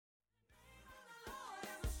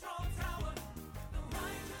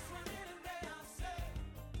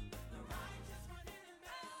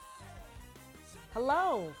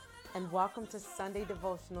Hello, and welcome to Sunday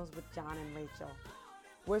Devotionals with John and Rachel.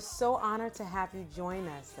 We're so honored to have you join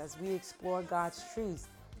us as we explore God's truths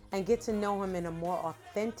and get to know Him in a more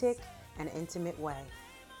authentic and intimate way.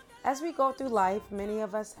 As we go through life, many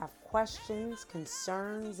of us have questions,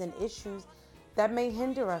 concerns, and issues that may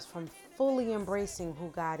hinder us from fully embracing who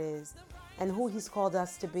God is and who He's called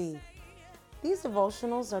us to be. These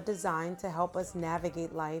devotionals are designed to help us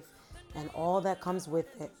navigate life and all that comes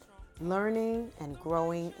with it, learning and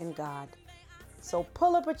growing in God. So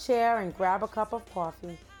pull up a chair and grab a cup of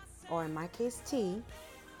coffee, or in my case, tea,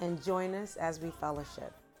 and join us as we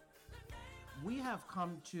fellowship. We have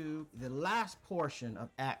come to the last portion of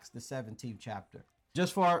Acts, the 17th chapter.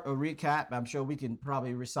 Just for a recap, I'm sure we can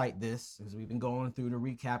probably recite this as we've been going through the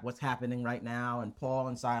recap, what's happening right now. And Paul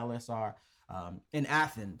and Silas are in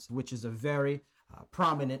Athens, which is a very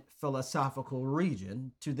prominent philosophical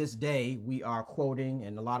region. To this day, we are quoting,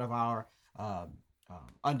 and a lot of our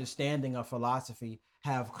understanding of philosophy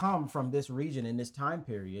have come from this region in this time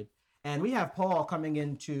period. And we have Paul coming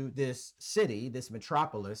into this city, this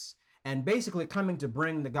metropolis, and basically coming to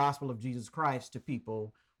bring the gospel of Jesus Christ to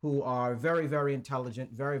people who are very, very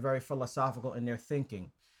intelligent, very, very philosophical in their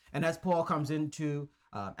thinking. And as Paul comes into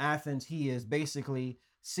Athens, he is basically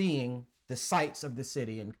seeing the sights of the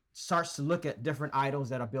city and starts to look at different idols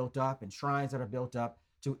that are built up and shrines that are built up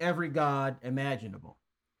to every god imaginable.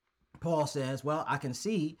 Paul says, well, I can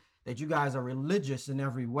see that you guys are religious in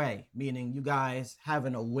every way, meaning you guys have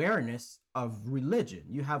an awareness of religion.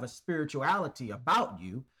 You have a spirituality about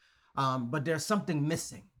you, but there's something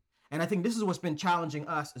missing. And I think this is what's been challenging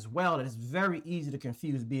us as well, that it's very easy to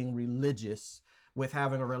confuse being religious with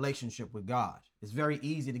having a relationship with God. It's very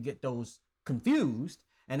easy to get those confused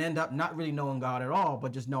and end up not really knowing God at all,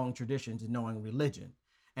 but just knowing traditions and knowing religion.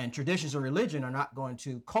 And traditions and religion are not going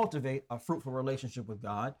to cultivate a fruitful relationship with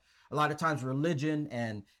God. A lot of times religion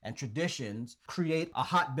and traditions create a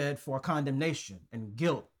hotbed for condemnation and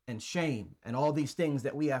guilt and shame and all these things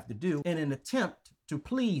that we have to do in an attempt to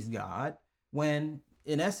please God, when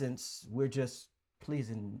in essence, we're just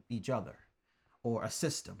pleasing each other or a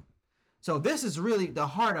system. So this is really the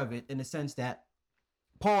heart of it, in the sense that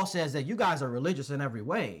Paul says that you guys are religious in every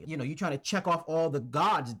way. You know, you're trying to check off all the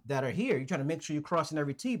gods that are here. You're trying to make sure you're crossing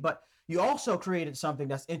every T, but you also created something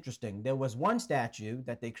that's interesting. There was one statue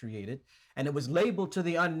that they created, and it was labeled to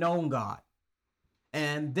the unknown God.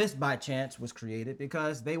 And this, by chance, was created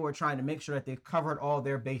because they were trying to make sure that they covered all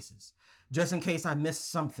their bases. Just in case I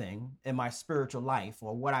missed something in my spiritual life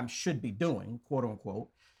or what I should be doing, quote unquote,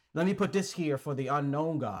 let me put this here for the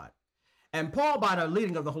unknown God. And Paul, by the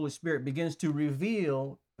leading of the Holy Spirit, begins to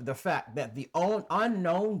reveal the fact that the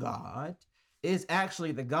unknown God is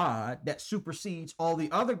actually the God that supersedes all the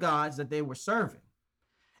other gods that they were serving.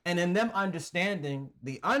 And in them understanding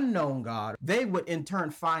the unknown God, they would in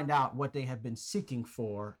turn find out what they have been seeking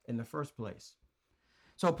for in the first place.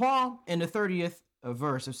 So Paul, in the 30th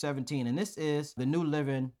verse of 17, and this is the New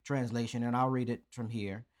Living Translation, and I'll read it from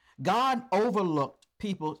here. God overlooked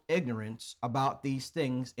people's ignorance about these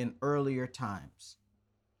things in earlier times.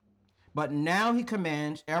 But now he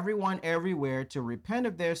commands everyone everywhere to repent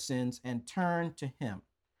of their sins and turn to him.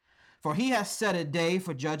 For he has set a day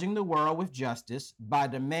for judging the world with justice by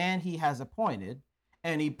the man he has appointed,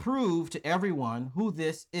 and he proved to everyone who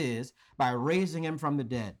this is by raising him from the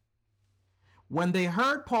dead. When they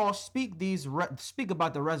heard Paul speak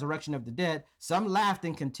about the resurrection of the dead, some laughed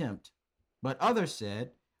in contempt, but others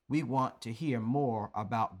said, we want to hear more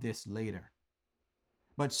about this later.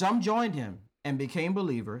 But some joined him and became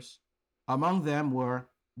believers. Among them were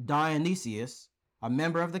Dionysius, a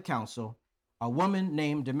member of the council, a woman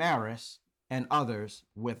named Damaris, and others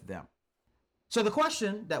with them. So the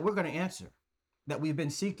question that we're going to answer, that we've been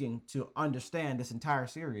seeking to understand this entire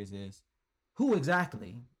series, is who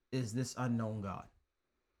exactly is this unknown God?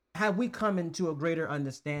 Have we come into a greater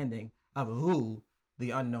understanding of who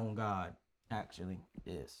the unknown God actually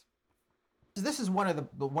is? This is one of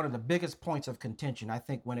the biggest points of contention, I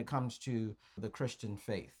think, when it comes to the Christian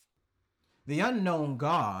faith. The unknown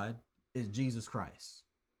God is Jesus Christ.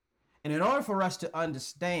 And in order for us to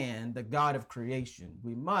understand the God of creation,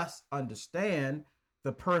 we must understand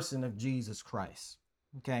the person of Jesus Christ.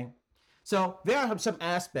 Okay? So there are some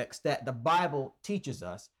aspects that the Bible teaches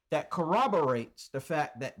us that corroborates the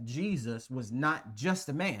fact that Jesus was not just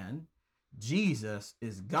a man. Jesus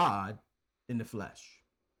is God in the flesh.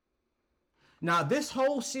 Now, this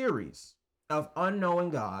whole series of unknowing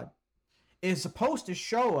God is supposed to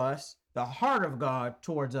show us the heart of God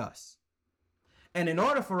towards us. And in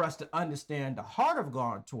order for us to understand the heart of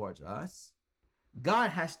God towards us, God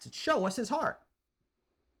has to show us his heart.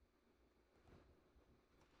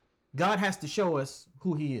 God has to show us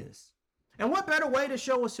who he is. And what better way to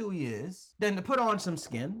show us who he is than to put on some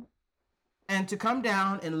skin and to come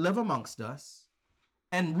down and live amongst us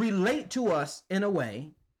and relate to us in a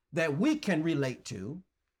way that we can relate to,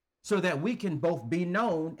 so that we can both be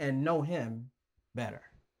known and know him better.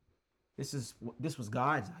 This was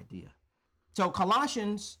God's idea. So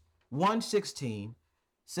Colossians 1:16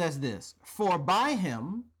 says this: "For by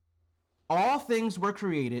him all things were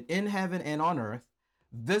created in heaven and on earth,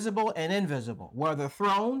 visible and invisible, whether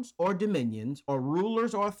thrones or dominions or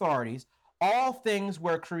rulers or authorities, all things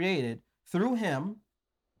were created through him,"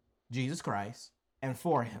 Jesus Christ, "and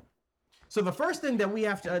for him." So the first thing that we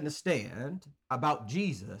have to understand about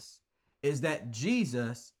Jesus is that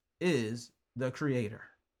Jesus is the creator.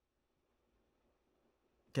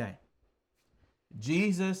 Okay.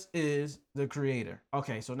 Jesus is the creator.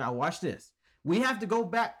 Okay, so now watch this. We have to go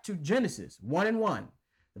back to Genesis 1:1.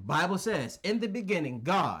 The Bible says, "In the beginning,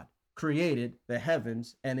 God created the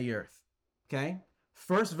heavens and the earth." Okay?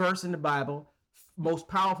 First verse in the Bible, most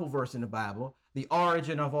powerful verse in the Bible, the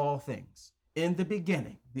origin of all things. In the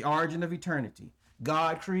beginning, the origin of eternity,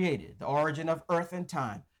 God created the origin of earth and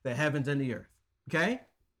time, the heavens and the earth. Okay?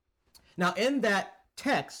 Now, in that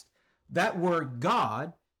text, that word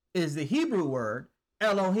God is the Hebrew word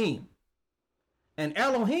Elohim. And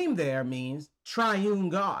Elohim there means triune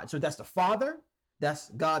God. So that's the Father, that's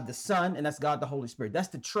God the Son, and that's God the Holy Spirit. That's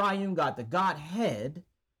the triune God. The Godhead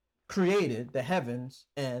created the heavens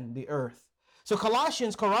and the earth. So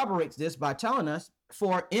Colossians corroborates this by telling us,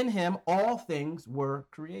 "For in him all things were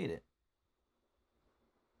created."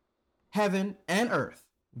 Heaven and earth,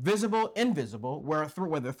 visible, invisible,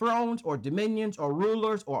 whether thrones or dominions or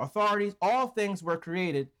rulers or authorities, all things were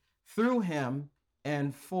created through him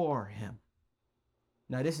and for him.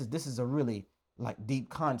 Now, this is a really deep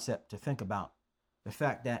concept to think about. The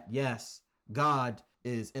fact that, yes, God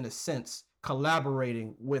is in a sense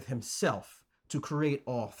collaborating with himself to create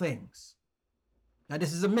all things. Now,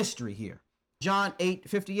 this is a mystery here. John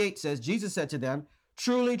 8:58 says, Jesus said to them,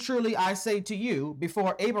 "Truly, truly, I say to you,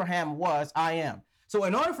 before Abraham was, I am." So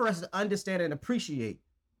in order for us to understand and appreciate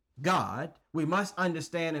God, we must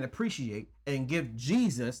understand and appreciate and give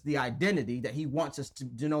Jesus the identity that he wants us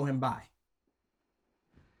to know him by.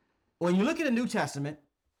 When you look at the New Testament,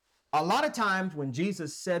 a lot of times when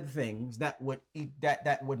Jesus said things that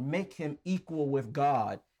would make him equal with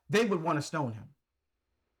God, they would want to stone him.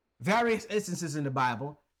 Various instances in the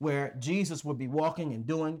Bible where Jesus would be walking and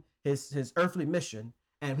doing his earthly mission,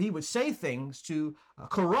 and he would say things to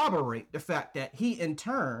corroborate the fact that he in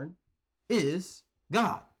turn is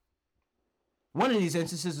God. One of these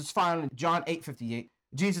instances is found in John 8:58.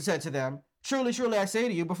 Jesus said to them, "Truly, truly, I say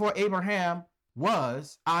to you, before Abraham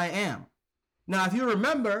was, I am." Now, if you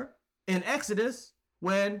remember in Exodus,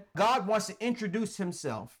 when God wants to introduce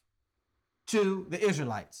himself to the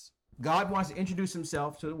Israelites, God wants to introduce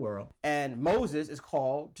himself to the world, and Moses is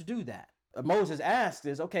called to do that. Moses asks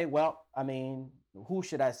is, "Okay, well, who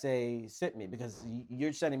should I say sent me? Because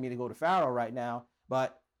you're sending me to go to Pharaoh right now,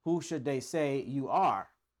 but who should they say you are?"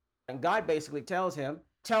 And God basically tells him,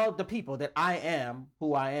 "Tell the people that I am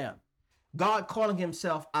who I am." God calling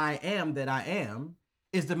himself "I am that I am"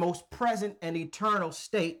 is the most present and eternal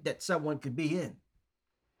state that someone could be in.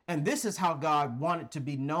 And this is how God wanted to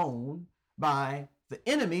be known by the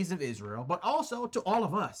enemies of Israel, but also to all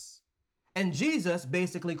of us. And Jesus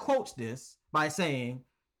basically quotes this by saying,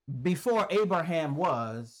 "Before Abraham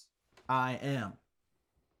was, I am,"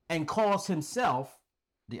 and calls himself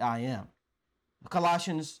the I am.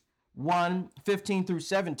 Colossians 1:15 through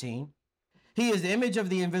 17, "He is the image of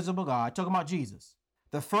the invisible God," talking about Jesus,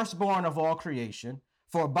 "the firstborn of all creation.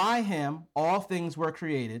 For by him all things were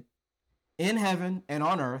created, in heaven and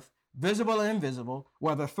on earth, visible and invisible,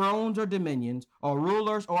 whether thrones or dominions or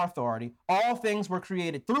rulers or authority. All things were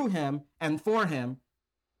created through him and for him,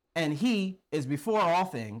 and he is before all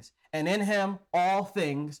things, and in him all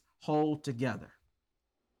things hold together."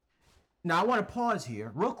 Now, I want to pause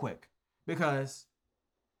here real quick, because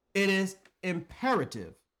it is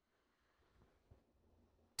imperative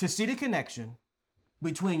to see the connection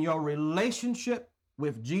between your relationship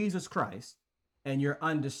with Jesus Christ and your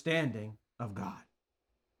understanding of God.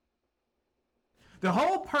 The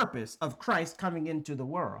whole purpose of Christ coming into the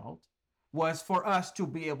world was for us to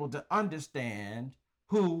be able to understand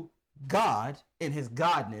who God in his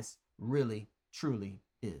godness really, truly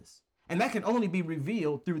is. And that can only be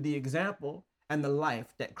revealed through the example and the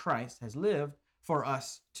life that Christ has lived for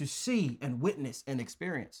us to see and witness and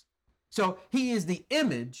experience. So he is the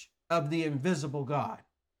image of the invisible God.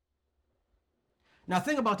 Now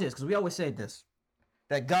think about this, because we always say this,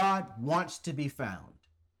 that God wants to be found.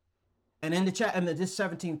 And in this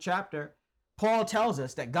 17th chapter, Paul tells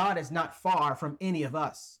us that God is not far from any of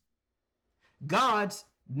us. God's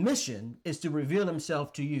mission is to reveal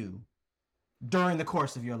himself to you during the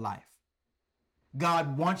course of your life.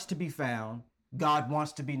 God wants to be found. God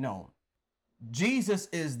wants to be known. Jesus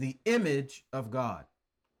is the image of God.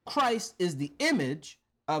 Christ is the image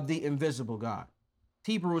of the invisible God.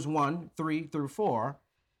 Hebrews 1:3-4.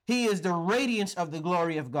 He is the radiance of the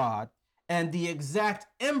glory of God and the exact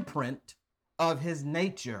imprint of his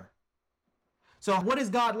nature. So what is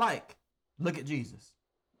God like? Look at Jesus.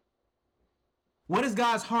 What is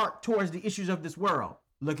God's heart towards the issues of this world?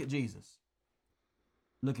 Look at Jesus.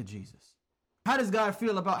 Look at Jesus. How does God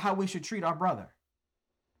feel about how we should treat our brother?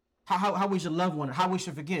 How we should love one another, how we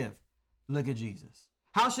should forgive? Look at Jesus.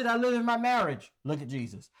 How should I live in my marriage? Look at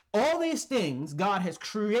Jesus. All these things God has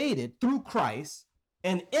created through Christ,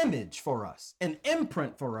 an image for us, an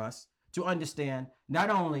imprint for us to understand not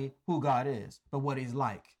only who God is, but what he's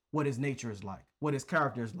like, what his nature is like, what his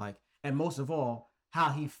character is like, and most of all, how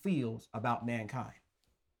he feels about mankind.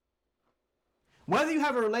 Whether you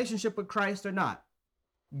have a relationship with Christ or not,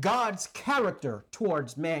 God's character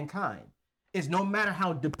towards mankind is, no matter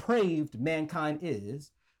how depraved mankind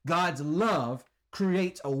is, God's love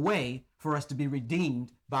creates a way for us to be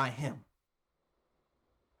redeemed by him.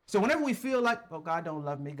 So whenever we feel like, oh, God don't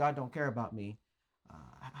love me, God don't care about me,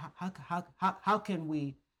 how can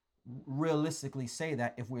we realistically say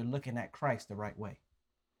that if we're looking at Christ the right way?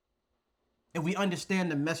 If we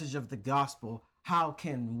understand the message of the gospel, how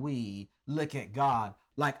can we look at God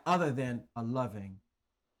like other than a loving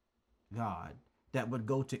God that would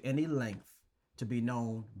go to any length to be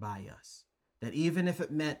known by us? That even if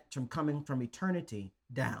it meant coming from eternity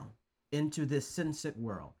down into this sin-sick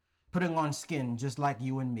world, putting on skin just like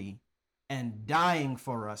you and me, and dying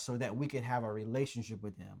for us so that we could have a relationship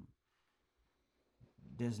with him,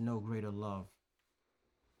 there's no greater love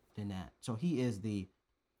than that. So he is the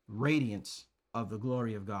radiance of the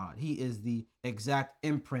glory of God. He is the exact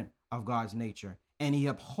imprint of God's nature, and he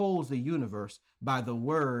upholds the universe by the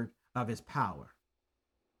word of his power.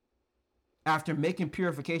 After making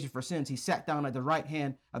purification for sins, he sat down at the right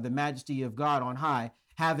hand of the majesty of God on high,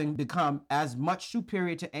 having become as much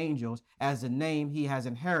superior to angels as the name he has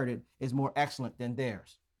inherited is more excellent than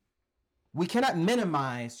theirs. We cannot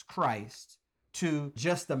minimize Christ to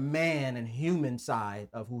just the man and human side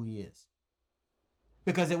of who he is,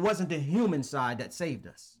 because it wasn't the human side that saved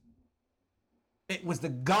us. It was the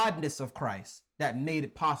godness of Christ that made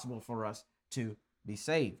it possible for us to be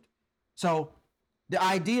saved. So the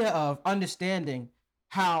idea of understanding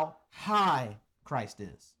how high Christ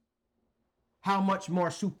is, how much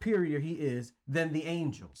more superior he is than the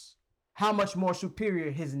angels, how much more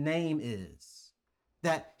superior his name is,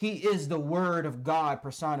 that he is the word of God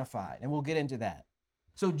personified. And we'll get into that.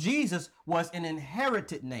 So Jesus was an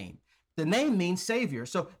inherited name. The name means savior.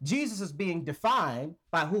 So Jesus is being defined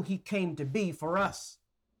by who he came to be for us.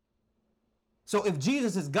 So if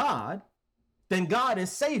Jesus is God, then God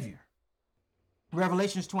is savior.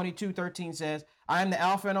 Revelations 22:13 says, I am the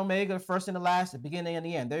Alpha and Omega, the first and the last, the beginning and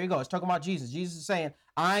the end. There you go. It's talking about Jesus. Jesus is saying,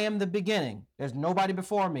 I am the beginning. There's nobody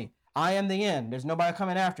before me. I am the end. There's nobody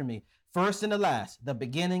coming after me. First and the last, the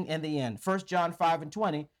beginning and the end. 1 John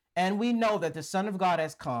 5:20. And we know that the Son of God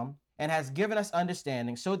has come and has given us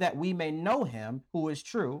understanding so that we may know him who is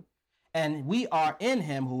true. And we are in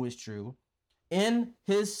him who is true, in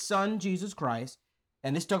his Son, Jesus Christ.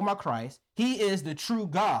 And this is talking about Christ. He is the true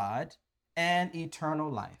God and eternal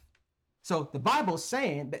life. So the Bible is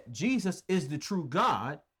saying that Jesus is the true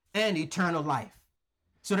God and eternal life.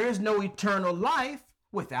 So there's no eternal life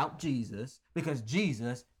without Jesus, because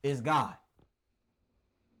Jesus is God.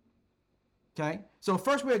 Okay? So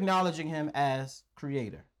first we're acknowledging him as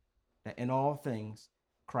creator, that in all things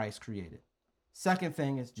Christ created. Second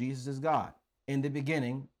thing is Jesus is God. In the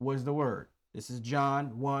beginning was the Word. This is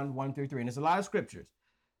John 1:1-3. And there's a lot of scriptures.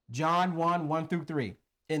 John 1:1-3.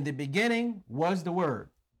 In the beginning was the Word,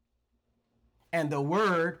 and the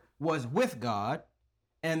Word was with God,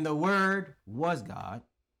 and the Word was God.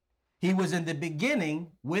 He was in the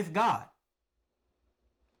beginning with God.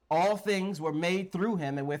 All things were made through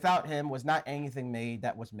him, and without him was not anything made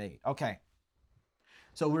that was made. Okay.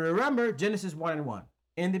 So we remember Genesis 1:1.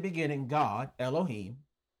 In the beginning, God, Elohim,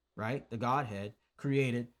 right, the Godhead,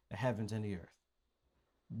 created the heavens and the earth.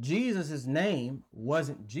 Jesus' name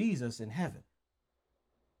wasn't Jesus in heaven.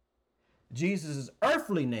 Jesus'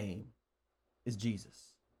 earthly name is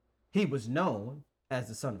Jesus. He was known as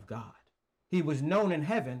the Son of God. He was known in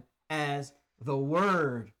heaven as the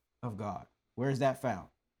Word of God. Where is that found?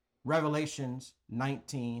 Revelations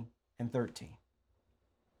 19:13.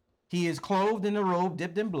 He is clothed in a robe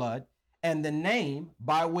dipped in blood, and the name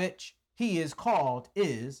by which he is called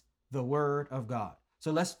is the Word of God.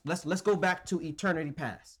 So let's go back to eternity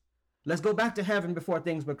past. Let's go back to heaven before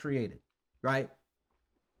things were created, right?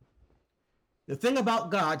 The thing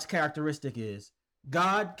about God's characteristic is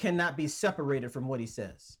God cannot be separated from what he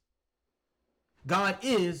says. God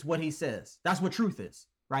is what he says. That's what truth is,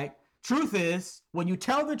 right? Truth is when you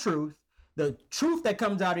tell the truth that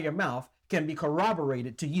comes out of your mouth can be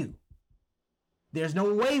corroborated to you. There's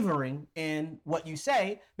no wavering in what you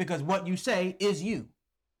say because what you say is you.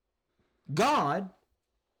 God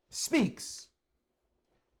speaks,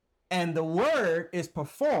 and the word is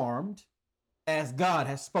performed as God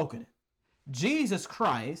has spoken it. Jesus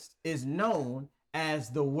Christ is known as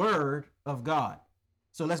the Word of God.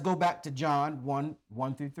 So let's go back to John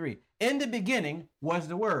 1:1-3. In the beginning was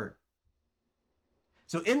the Word.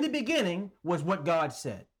 So in the beginning was what God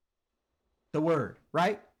said, the Word,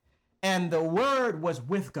 right? And the Word was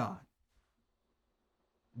with God.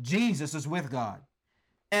 Jesus is with God.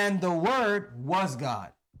 And the Word was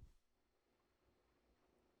God.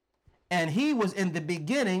 And he was in the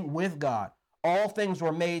beginning with God. All things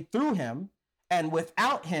were made through him, and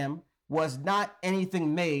without him was not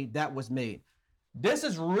anything made that was made. This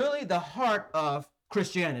is really the heart of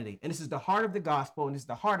Christianity, and this is the heart of the gospel, and this is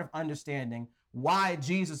the heart of understanding why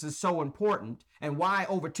Jesus is so important and why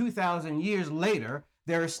over 2,000 years later,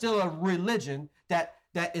 there is still a religion that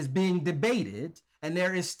is being debated, and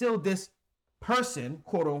there is still this person,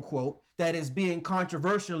 quote unquote, that is being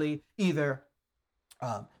controversially either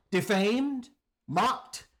defamed,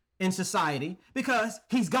 mocked in society because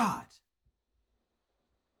he's God.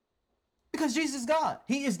 Because Jesus is God.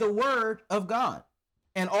 He is the Word of God.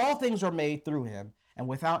 And all things were made through him. And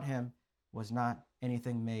without him was not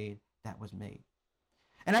anything made that was made.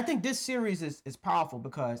 And I think this series is powerful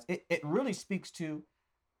because it really speaks to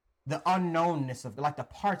the unknownness of like the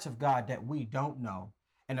parts of God that we don't know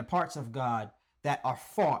and the parts of God that are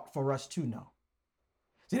fought for us to know.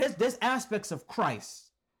 See, there's aspects of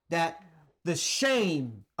Christ that the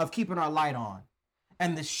shame of keeping our light on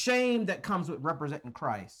and the shame that comes with representing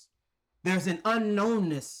Christ. There's an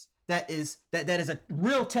unknownness that is a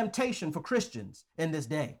real temptation for Christians in this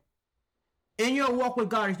day. In your walk with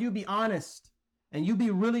God, if you be honest and you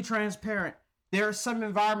be really transparent, there are some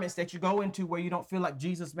environments that you go into where you don't feel like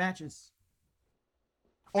Jesus matches.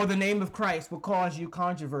 Or the name of Christ will cause you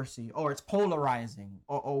controversy, or it's polarizing,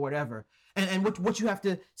 or whatever. And what you have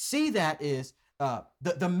to see that is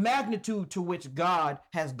the magnitude to which God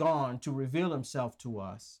has gone to reveal himself to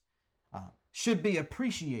us should be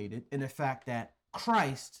appreciated in the fact that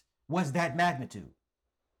Christ was that magnitude.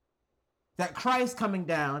 That Christ coming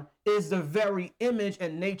down is the very image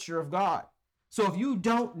and nature of God. So if you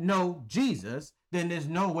don't know Jesus, then there's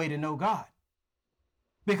no way to know God.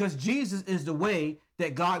 Because Jesus is the way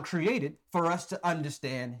that God created for us to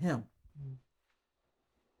understand him.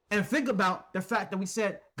 And think about the fact that we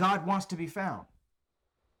said God wants to be found.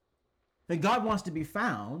 If God wants to be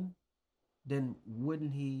found, then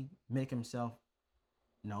wouldn't he make himself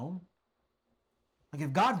known? Like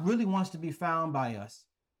if God really wants to be found by us,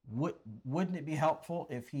 wouldn't it be helpful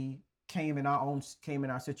if he came in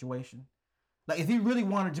our situation? Like if he really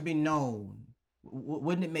wanted to be known,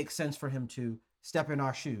 wouldn't it make sense for him to step in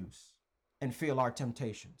our shoes and feel our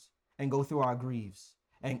temptations and go through our griefs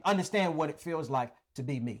and understand what it feels like to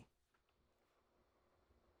be me?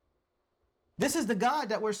 This is the God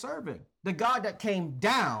that we're serving, the God that came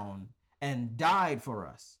down and died for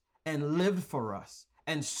us and lived for us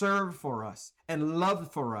and served for us and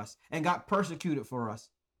loved for us and got persecuted for us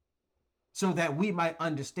so that we might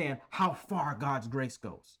understand how far God's grace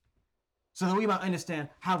goes, so that we might understand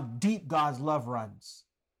how deep God's love runs.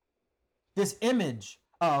 This image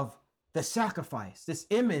of the sacrifice, this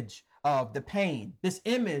image of the pain, this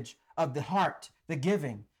image of the heart, the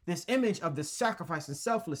giving, this image of the sacrifice and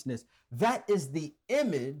selflessness, that is the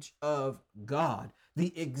image of God,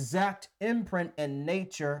 the exact imprint and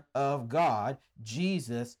nature of God.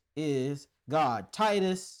 Jesus is God.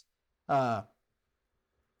 Titus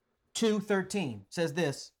 2:13 says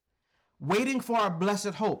this, waiting for our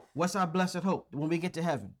blessed hope. What's our blessed hope? When we get to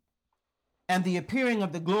heaven. And the appearing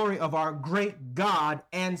of the glory of our great God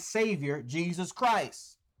and Savior, Jesus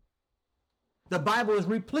Christ. The Bible is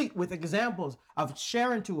replete with examples of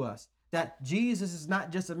sharing to us that Jesus is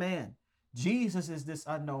not just a man. Jesus is this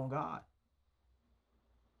unknown God.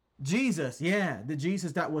 Jesus, yeah, the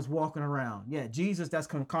Jesus that was walking around. Yeah, Jesus that's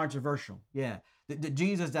controversial. Yeah, the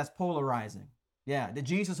Jesus that's polarizing. Yeah, the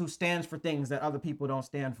Jesus who stands for things that other people don't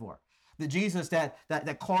stand for. The Jesus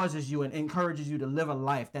that causes you and encourages you to live a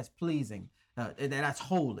life that's pleasing, and that's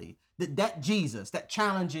holy. That Jesus that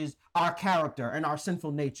challenges our character and our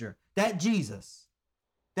sinful nature. That Jesus,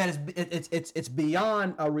 that is, it's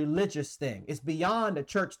beyond a religious thing. It's beyond a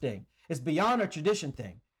church thing. It's beyond a tradition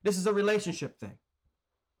thing. This is a relationship thing.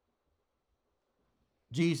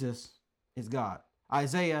 Jesus is God.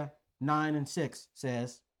 Isaiah 9:6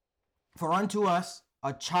 says, "For unto us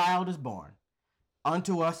a child is born,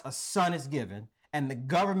 unto us a son is given, and the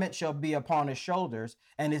government shall be upon his shoulders,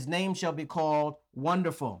 and his name shall be called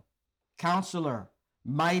Wonderful, Counselor,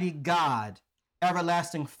 Mighty God,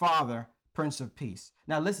 Everlasting Father, Prince of Peace."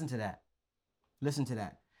 Now listen to that. Listen to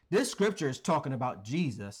that. This scripture is talking about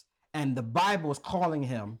Jesus, and the Bible is calling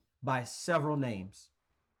him by several names.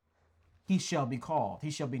 He shall be called.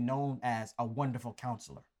 He shall be known as a wonderful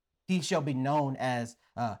counselor. He shall be known as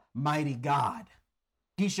a mighty God.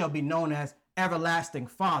 He shall be known as everlasting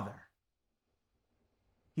Father.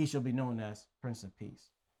 He shall be known as Prince of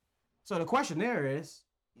Peace. So the question there is,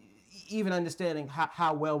 even understanding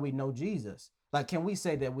how well we know Jesus, like, can we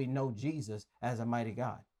say that we know Jesus as a mighty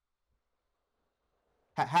God?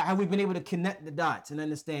 Have we been able to connect the dots and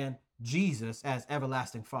understand Jesus as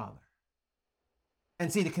everlasting Father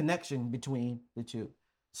and see the connection between the two?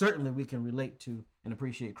 Certainly we can relate to and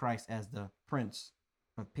appreciate Christ as the Prince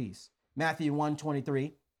of Peace. Matthew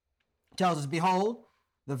 1:23 tells us, "Behold,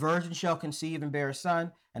 the virgin shall conceive and bear a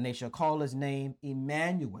son, and they shall call his name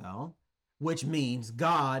Emmanuel," which means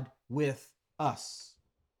God with us.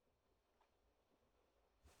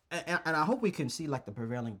 And I hope we can see like the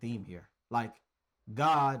prevailing theme here, like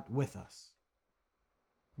God with us,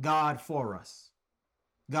 God for us,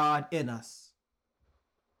 God in us,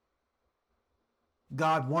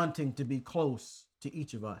 God wanting to be close to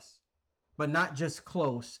each of us, but not just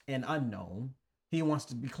close and unknown. He wants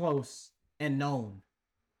to be close and known.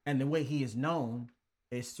 And the way he is known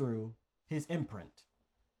is through his imprint,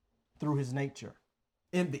 through his nature,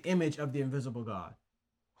 in the image of the invisible God,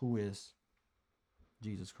 who is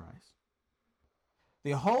Jesus Christ.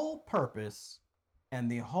 The whole purpose and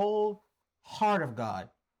the whole heart of God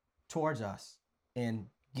towards us in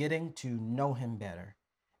getting to know him better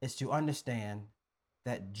is to understand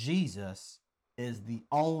that Jesus is the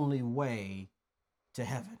only way to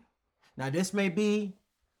heaven. Now, this may be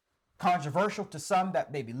controversial to some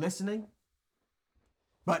that may be listening,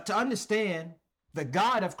 but to understand the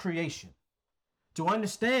God of creation, to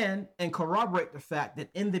understand and corroborate the fact that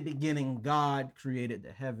in the beginning God created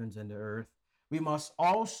the heavens and the earth, we must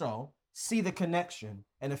also see the connection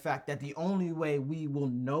and the fact that the only way we will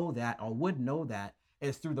know that or would know that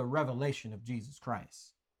is through the revelation of Jesus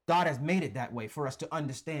Christ. God has made it that way for us to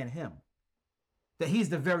understand him, that he's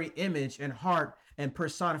the very image and heart and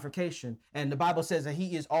personification. And the Bible says that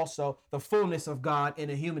he is also the fullness of God in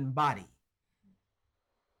a human body.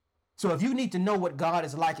 So if you need to know what God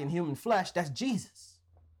is like in human flesh, that's Jesus.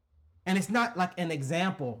 And it's not like an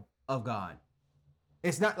example of God.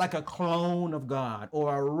 It's not like a clone of God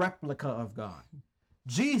or a replica of God.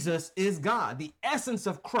 Jesus is God. The essence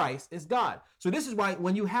of Christ is God. So this is why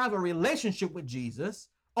when you have a relationship with Jesus,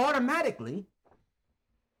 automatically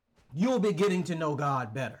you'll be getting to know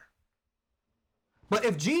God better. But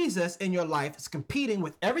if Jesus in your life is competing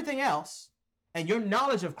with everything else, and your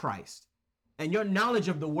knowledge of Christ and your knowledge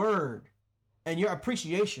of the word and your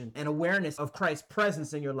appreciation and awareness of Christ's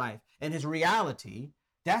presence in your life and his reality,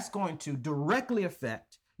 that's going to directly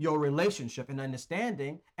affect your relationship and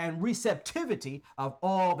understanding and receptivity of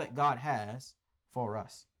all that God has for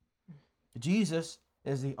us. Jesus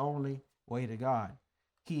is the only way to God.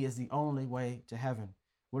 He is the only way to heaven.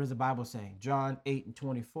 What does the Bible say? John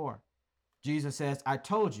 8:24. Jesus says, "I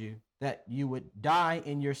told you that you would die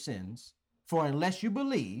in your sins, for unless you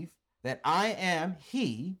believe that I am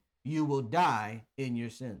he, you will die in your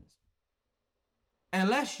sins."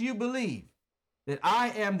 Unless you believe that I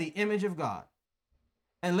am the image of God,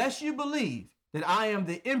 unless you believe that I am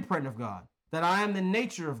the imprint of God, that I am the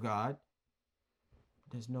nature of God,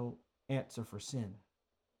 there's no answer for sin.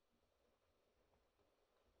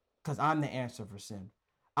 Because I'm the answer for sin.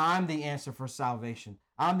 I'm the answer for salvation.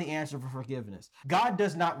 I'm the answer for forgiveness. God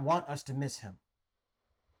does not want us to miss him.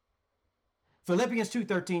 Philippians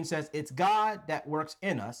 2:13 says, "It's God that works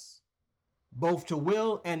in us, both to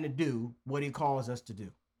will and to do what he calls us to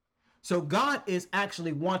do." So God is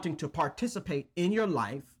actually wanting to participate in your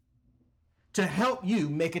life to help you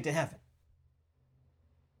make it to heaven.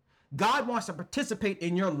 God wants to participate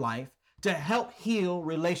in your life to help heal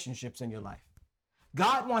relationships in your life.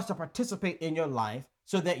 God wants to participate in your life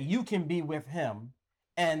so that you can be with him.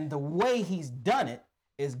 And the way he's done it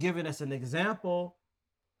is giving us an example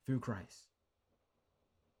through Christ.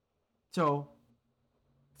 So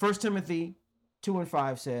 1 Timothy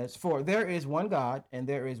 2:5 says, "For there is one God, and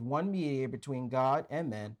there is one mediator between God and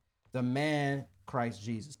men, the man Christ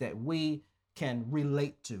Jesus that we can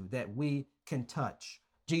relate to, that we can touch.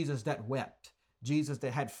 Jesus that wept, Jesus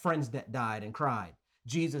that had friends that died and cried,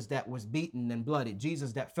 Jesus that was beaten and bloodied,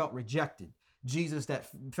 Jesus that felt rejected, Jesus that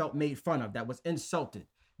felt made fun of, that was insulted,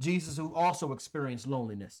 Jesus who also experienced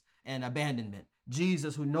loneliness and abandonment,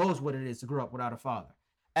 Jesus who knows what it is to grow up without a father.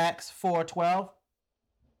 Acts 4:12,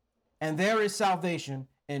 and there is salvation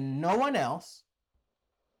in no one else,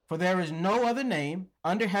 for there is no other name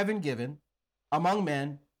under heaven given among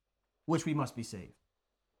men which we must be saved.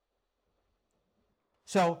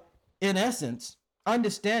 So, in essence,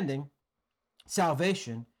 understanding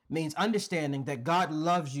salvation means understanding that God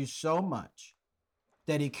loves you so much,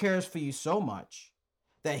 that he cares for you so much,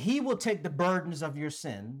 that he will take the burdens of your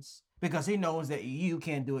sins because he knows that you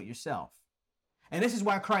can't do it yourself. And this is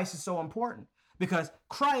why Christ is so important, because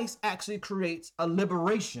Christ actually creates a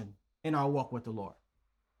liberation in our walk with the Lord.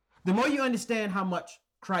 The more you understand how much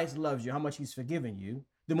Christ loves you, how much he's forgiven you,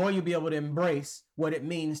 the more you'll be able to embrace what it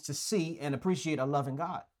means to see and appreciate a loving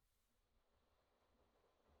God.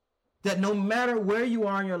 That no matter where you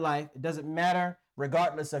are in your life, it doesn't matter,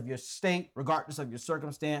 regardless of your state, regardless of your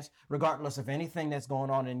circumstance, regardless of anything that's going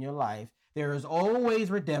on in your life, there is always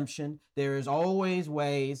redemption. There is always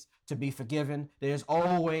ways to be forgiven. There's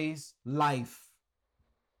always life.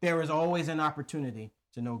 There is always an opportunity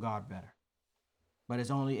to know God better. But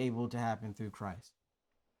it's only able to happen through Christ.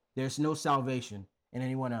 There's no salvation in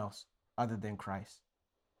anyone else other than Christ.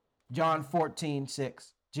 John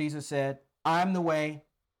 14:6, Jesus said, I am the way,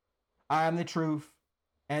 I am the truth,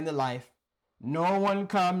 and the life. No one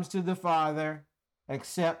comes to the Father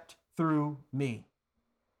except through me.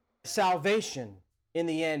 Salvation in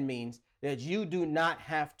the end means that you do not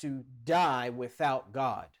have to die without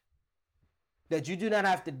God. That you do not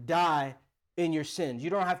have to die in your sins. You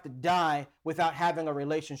don't have to die without having a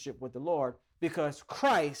relationship with the Lord, because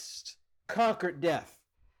Christ conquered death.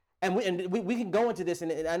 And we can go into this,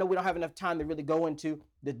 and I know we don't have enough time to really go into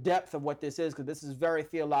the depth of what this is, because this is very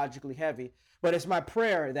theologically heavy. But it's my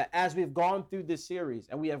prayer that as we've gone through this series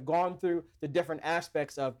and we have gone through the different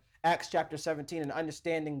aspects of Acts chapter 17 and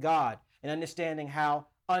understanding God and understanding how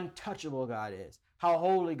untouchable God is, how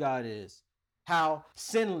holy God is, how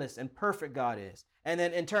sinless and perfect God is, and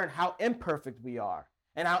then in turn how imperfect we are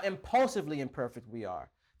and how impulsively imperfect we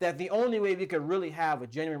are, that the only way we could really have a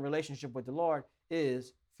genuine relationship with the Lord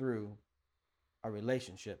is through a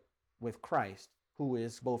relationship with Christ, who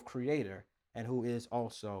is both creator and who is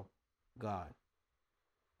also God.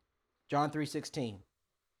 John 3:16.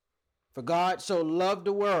 For God so loved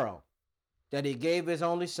the world that he gave his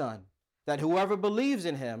only son, that whoever believes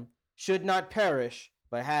in him should not perish,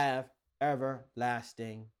 but have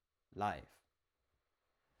everlasting life.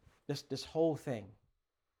 This whole thing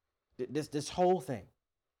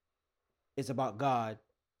is about God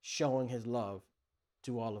showing his love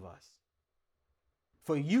to all of us.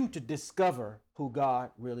 For you to discover who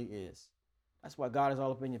God really is. That's why God is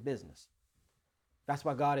all up in your business. That's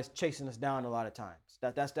why God is chasing us down a lot of times.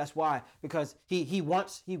 That's why, because he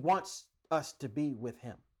wants us to be with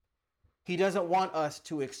him. He doesn't want us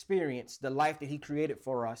to experience the life that he created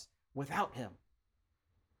for us without him.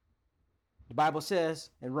 The Bible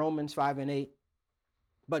says in Romans 5:8,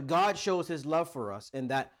 but God shows his love for us in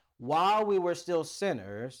that while we were still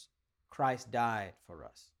sinners, Christ died for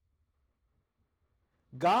us.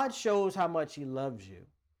 God shows how much he loves you,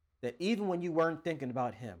 that even when you weren't thinking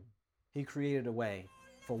about him, he created a way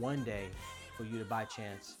for one day for you to by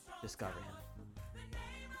chance discover him.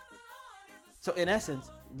 So in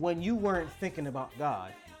essence, when you weren't thinking about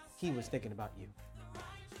God, he was thinking about you.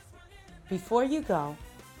 Before you go,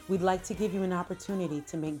 we'd like to give you an opportunity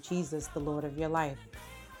to make Jesus the Lord of your life.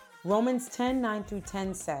 Romans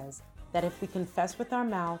 10:9-10 says that if we confess with our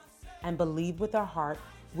mouth and believe with our heart,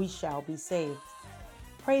 we shall be saved.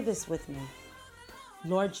 Pray this with me.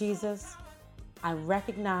 Lord Jesus, I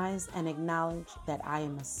recognize and acknowledge that I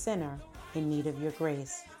am a sinner in need of your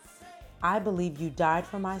grace. I believe you died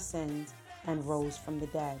for my sins and rose from the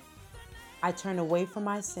dead. I turn away from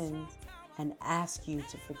my sins and ask you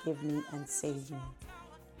to forgive me and save me.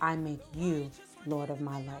 I make you Lord of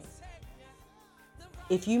my life.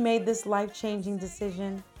 If you made this life-changing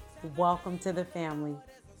decision, welcome to the family.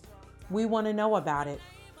 We want to know about it.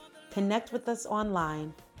 Connect with us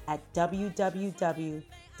online at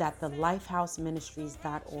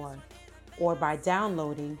www.thelifehouseministries.org or by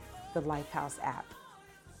downloading the Lifehouse app.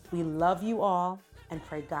 We love you all and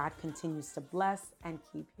pray God continues to bless and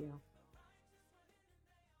keep you.